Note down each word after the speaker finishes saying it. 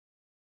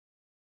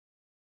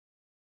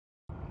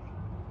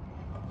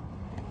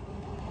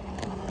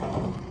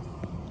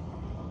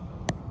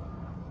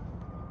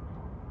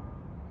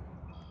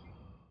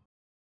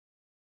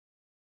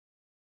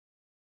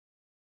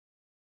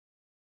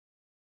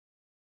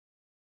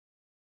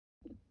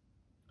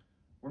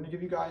we're going to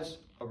give you guys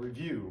a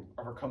review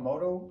of our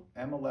KOMOTO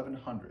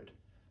M1100.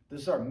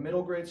 This is our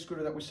middle grade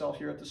scooter that we sell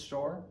here at the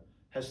store.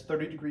 Has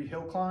 30-degree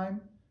hill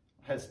climb,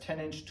 has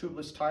 10-inch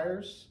tubeless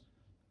tires,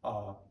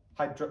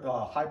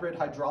 hybrid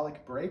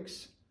hydraulic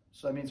brakes.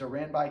 So that means they're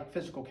ran by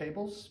physical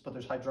cables, but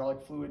there's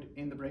hydraulic fluid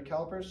in the brake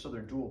calipers, so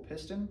they're dual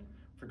piston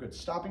for good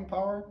stopping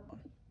power.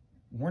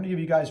 We're going to give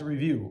you guys a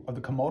review of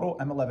the KOMOTO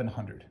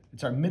M1100.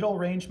 It's our middle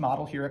range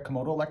model here at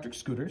KOMOTO Electric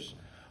Scooters.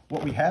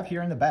 What we have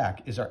here in the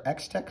back is our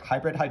X-Tech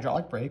hybrid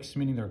hydraulic brakes,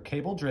 meaning they're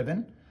cable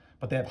driven,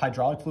 but they have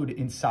hydraulic fluid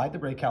inside the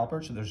brake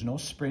caliper, so there's no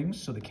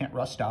springs, so they can't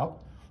rust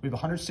out. We have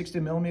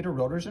 160mm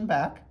rotors in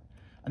back,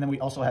 and then we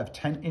also have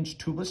 10-inch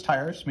tubeless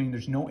tires, meaning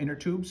there's no inner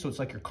tube, so it's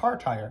like your car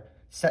tire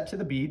set to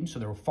the bead, so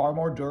they're far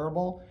more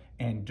durable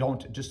and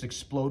don't just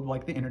explode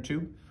like the inner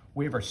tube.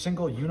 We have our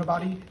single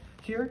unibody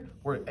here,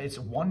 where it's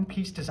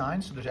one-piece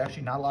design, so there's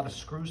actually not a lot of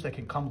screws that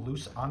can come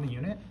loose on the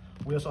unit.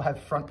 We also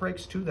have front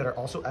brakes too that are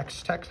also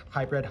X-Tech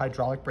hybrid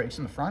hydraulic brakes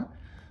in the front.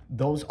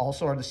 Those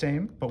also are the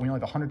same, but we only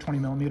have a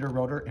 120mm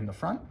rotor in the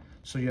front,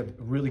 so you have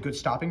really good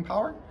stopping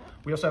power.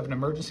 We also have an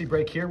emergency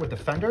brake here with the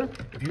fender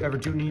if you ever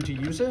do need to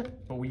use it,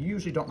 but we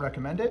usually don't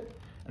recommend it.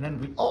 And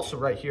then we also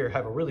right here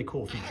have a really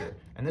cool feature,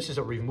 and this is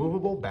a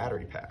removable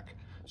battery pack.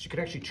 So you can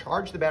actually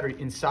charge the battery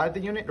inside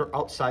the unit or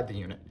outside the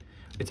unit.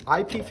 It's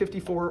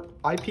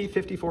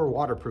IP54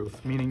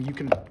 Waterproof, meaning you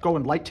can go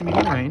in light to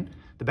medium rain.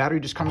 The battery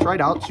just comes right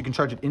out, so you can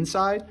charge it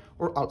inside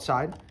or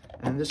outside.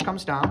 And then this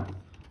comes down.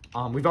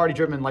 We've already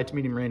driven in light to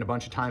medium rain a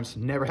bunch of times,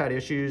 never had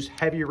issues.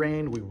 Heavy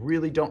rain, we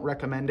really don't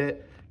recommend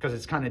it because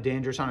it's kind of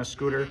dangerous on a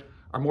scooter.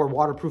 Our more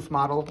waterproof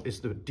model is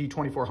the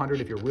D2400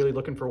 if you're really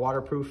looking for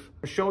waterproof.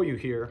 I'll show you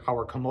here how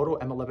our KOMOTO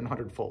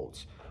M1100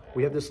 folds.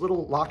 We have this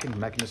little locking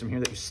mechanism here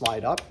that you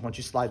slide up. Once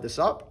you slide this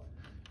up,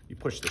 you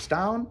push this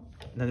down,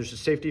 and then there's a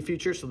safety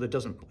feature so that it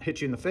doesn't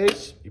hit you in the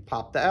face. You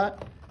pop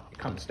that, it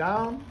comes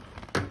down,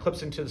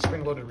 clips into the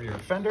spring-loaded rear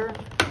fender,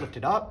 lift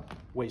it up,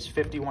 weighs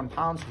 51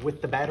 pounds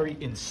with the battery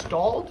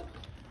installed.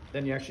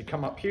 Then you actually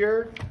come up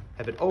here,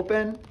 have it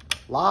open,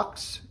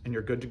 locks, and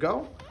you're good to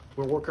go.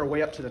 We'll work our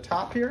way up to the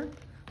top here,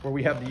 where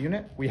we have the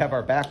unit. We have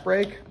our back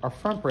brake, our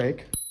front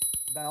brake,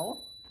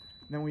 bell,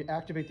 and then we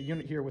activate the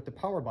unit here with the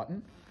power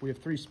button. We have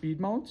 3 speed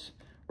modes.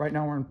 Right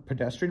now we're in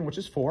pedestrian, which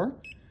is 4.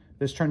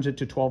 This turns it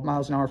to 12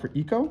 miles an hour for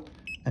eco,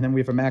 and then we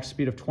have a max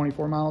speed of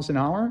 24 miles an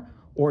hour,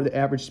 or the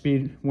average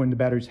speed when the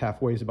battery's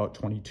halfway is about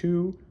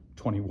 22,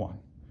 21.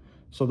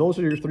 So those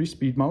are your 3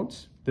 speed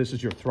modes. This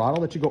is your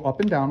throttle that you go up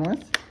and down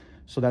with.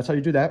 So that's how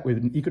you do that with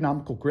an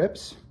economical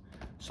grips.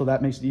 So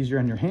that makes it easier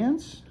on your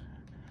hands.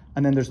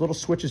 And then there's little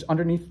switches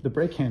underneath the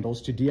brake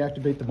handles to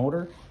deactivate the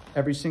motor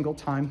every single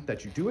time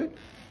that you do it.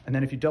 And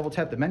then if you double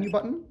tap the menu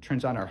button,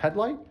 turns on our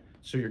headlight,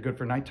 so you're good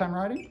for nighttime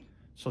riding.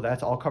 So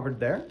that's all covered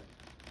there.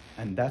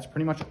 And that's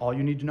pretty much all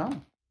you need to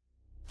know.